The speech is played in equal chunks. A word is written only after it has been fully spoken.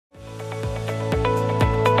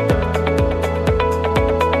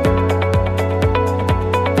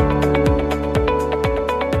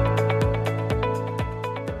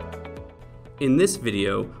In this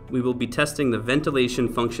video, we will be testing the ventilation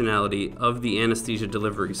functionality of the anesthesia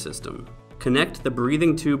delivery system. Connect the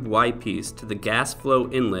breathing tube Y piece to the gas flow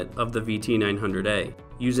inlet of the VT900A.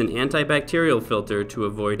 Use an antibacterial filter to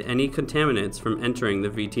avoid any contaminants from entering the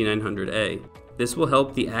VT900A. This will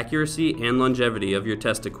help the accuracy and longevity of your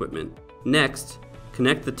test equipment. Next,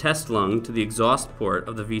 connect the test lung to the exhaust port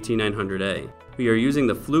of the VT900A. We are using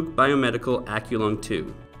the Fluke Biomedical AccuLung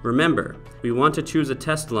 2. Remember, we want to choose a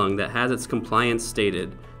test lung that has its compliance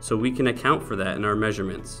stated, so we can account for that in our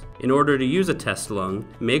measurements. In order to use a test lung,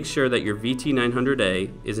 make sure that your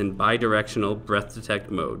VT900A is in bidirectional breath detect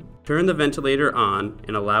mode. Turn the ventilator on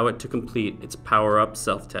and allow it to complete its power-up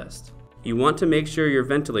self-test. You want to make sure your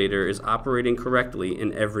ventilator is operating correctly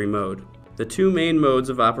in every mode. The two main modes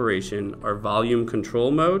of operation are volume control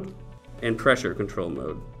mode and pressure control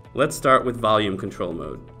mode. Let's start with volume control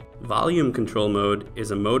mode. Volume control mode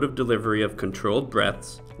is a mode of delivery of controlled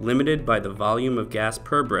breaths, limited by the volume of gas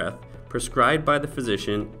per breath, prescribed by the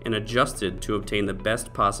physician and adjusted to obtain the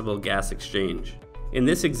best possible gas exchange. In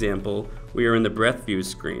this example, we are in the breath view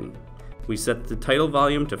screen. We set the tidal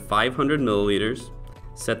volume to 500 milliliters,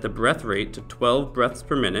 set the breath rate to 12 breaths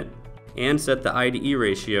per minute, and set the IDE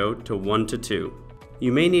ratio to 1:2.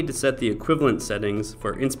 You may need to set the equivalent settings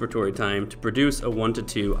for inspiratory time to produce a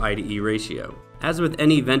 1:2 IDE ratio. As with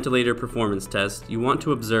any ventilator performance test, you want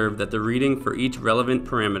to observe that the reading for each relevant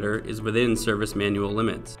parameter is within service manual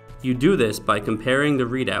limits. You do this by comparing the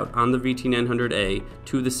readout on the VT900A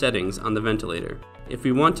to the settings on the ventilator. If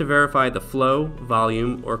we want to verify the flow,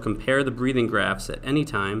 volume, or compare the breathing graphs at any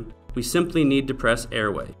time, we simply need to press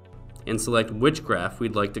airway and select which graph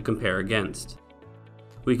we'd like to compare against.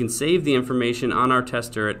 We can save the information on our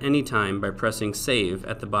tester at any time by pressing Save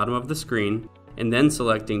at the bottom of the screen and then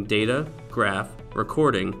selecting Data, Graph,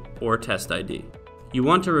 Recording, or Test ID. You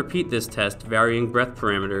want to repeat this test varying breath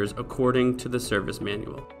parameters according to the service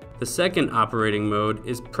manual. The second operating mode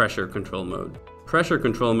is Pressure Control Mode. Pressure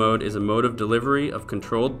Control Mode is a mode of delivery of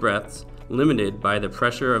controlled breaths limited by the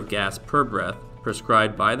pressure of gas per breath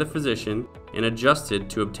prescribed by the physician and adjusted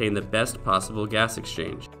to obtain the best possible gas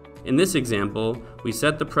exchange. In this example, we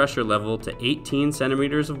set the pressure level to 18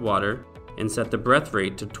 centimeters of water and set the breath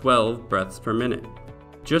rate to 12 breaths per minute.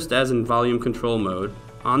 Just as in volume control mode,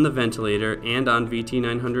 on the ventilator and on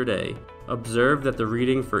VT900A, observe that the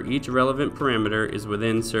reading for each relevant parameter is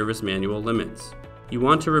within service manual limits. You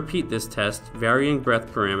want to repeat this test varying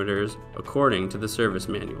breath parameters according to the service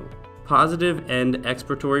manual. Positive end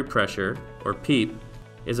expiratory pressure, or PEEP,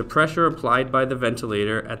 is a pressure applied by the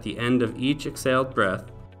ventilator at the end of each exhaled breath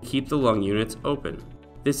to keep the lung units open.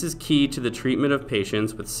 This is key to the treatment of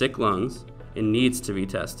patients with sick lungs and needs to be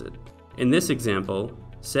tested. In this example,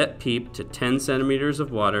 set PEEP to 10 centimeters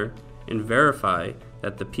of water and verify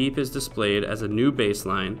that the PEEP is displayed as a new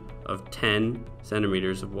baseline of 10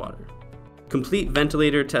 centimeters of water. Complete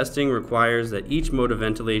ventilator testing requires that each mode of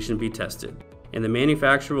ventilation be tested, and the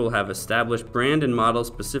manufacturer will have established brand and model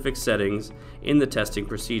specific settings in the testing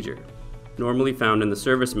procedure, normally found in the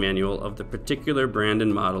service manual of the particular brand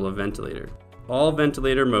and model of ventilator. All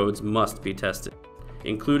ventilator modes must be tested,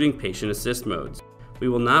 including patient assist modes. We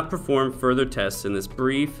will not perform further tests in this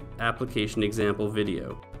brief application example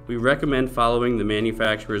video. We recommend following the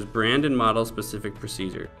manufacturer's brand and model specific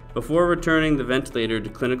procedure. Before returning the ventilator to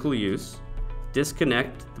clinical use,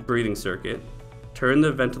 disconnect the breathing circuit, turn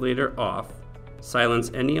the ventilator off,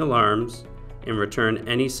 silence any alarms, and return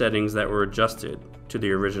any settings that were adjusted to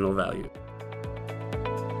the original value.